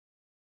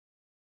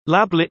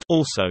Lablit,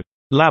 also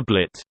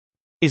lablit,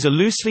 is a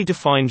loosely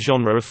defined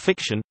genre of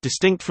fiction,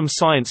 distinct from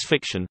science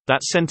fiction,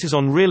 that centers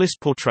on realist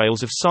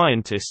portrayals of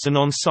scientists and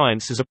on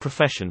science as a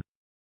profession.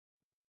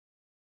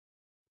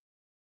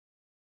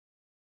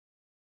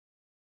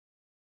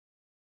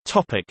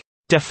 Topic.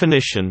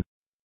 Definition.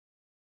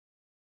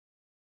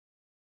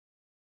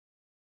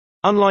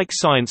 Unlike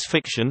science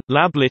fiction,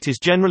 lablit is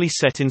generally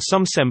set in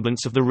some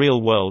semblance of the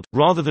real world,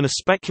 rather than a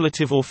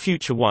speculative or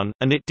future one,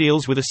 and it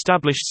deals with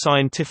established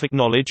scientific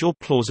knowledge or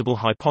plausible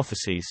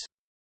hypotheses.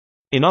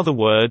 In other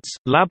words,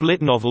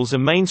 lablit novels are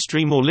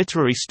mainstream or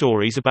literary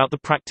stories about the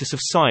practice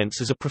of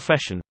science as a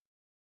profession.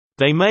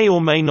 They may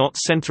or may not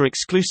center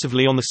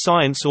exclusively on the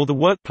science or the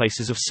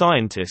workplaces of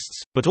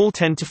scientists, but all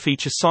tend to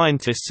feature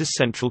scientists as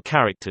central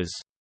characters.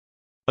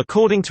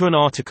 According to an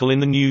article in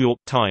the New York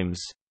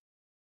Times,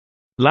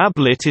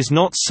 "Lablit is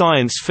not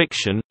science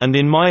fiction, and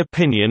in my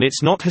opinion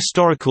it's not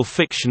historical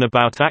fiction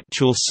about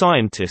actual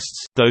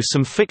scientists, though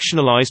some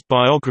fictionalized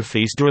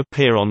biographies do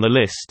appear on the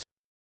list.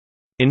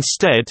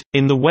 Instead,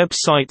 in the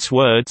website's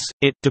words,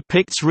 it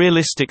depicts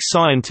realistic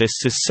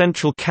scientists as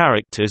central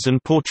characters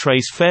and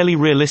portrays fairly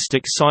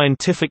realistic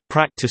scientific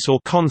practice or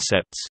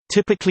concepts,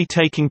 typically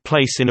taking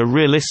place in a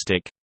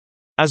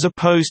realistic—as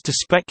opposed to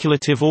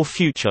speculative or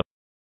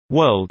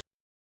future—world."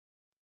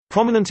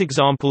 Prominent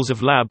examples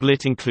of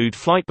lab-lit include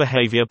Flight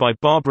Behavior by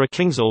Barbara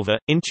Kingsolver,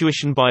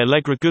 Intuition by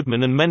Allegra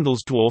Goodman and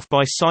Mendel's Dwarf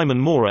by Simon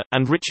Maurer,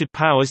 and Richard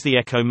Powers' The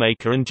Echo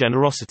Maker and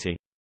Generosity.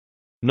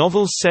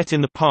 Novels set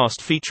in the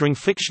past featuring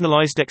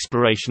fictionalized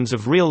explorations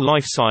of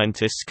real-life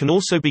scientists can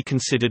also be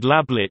considered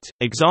lab-lit.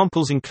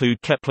 Examples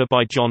include Kepler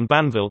by John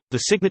Banville, The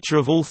Signature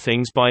of All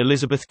Things by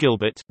Elizabeth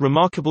Gilbert,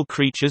 Remarkable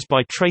Creatures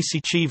by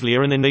Tracy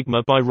Chivlier and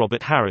Enigma by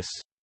Robert Harris.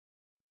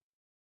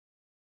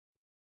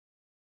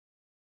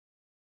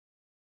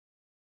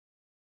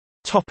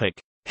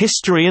 Topic: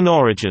 History and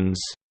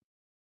origins.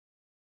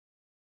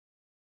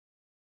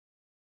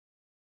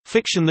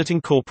 Fiction that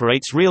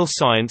incorporates real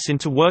science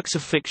into works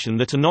of fiction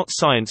that are not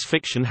science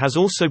fiction has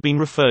also been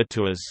referred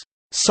to as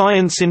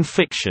science in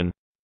fiction.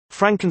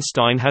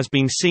 Frankenstein has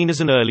been seen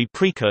as an early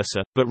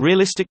precursor, but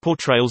realistic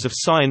portrayals of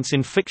science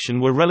in fiction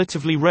were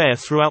relatively rare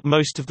throughout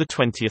most of the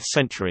 20th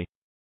century.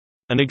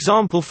 An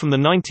example from the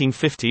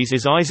 1950s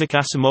is Isaac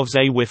Asimov's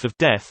A Whiff of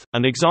Death,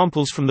 and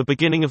examples from the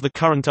beginning of the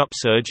current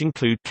upsurge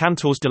include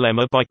Cantor's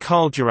Dilemma by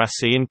Carl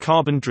Djerassi and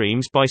Carbon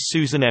Dreams by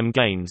Susan M.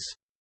 Gaines.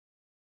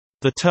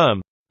 The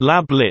term,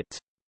 lab-lit,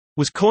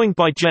 was coined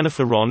by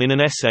Jennifer Ron in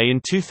an essay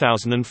in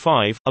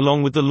 2005,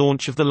 along with the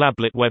launch of the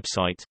Lablit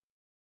website.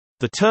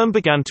 The term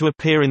began to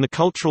appear in the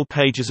cultural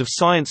pages of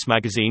science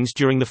magazines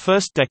during the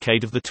first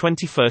decade of the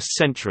 21st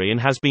century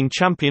and has been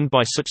championed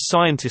by such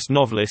scientist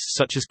novelists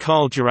such as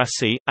Carl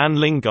Djerassi, Anne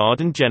Lingard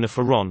and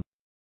Jennifer Ron.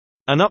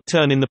 An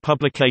upturn in the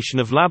publication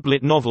of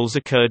lab-lit novels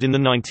occurred in the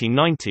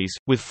 1990s,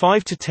 with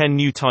 5 to 10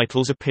 new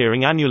titles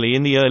appearing annually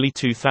in the early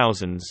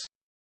 2000s.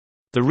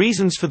 The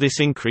reasons for this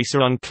increase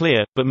are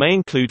unclear, but may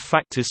include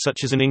factors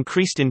such as an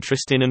increased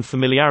interest in and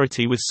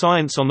familiarity with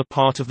science on the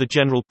part of the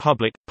general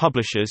public,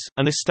 publishers,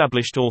 and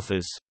established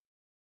authors.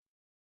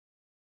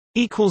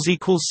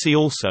 See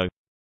also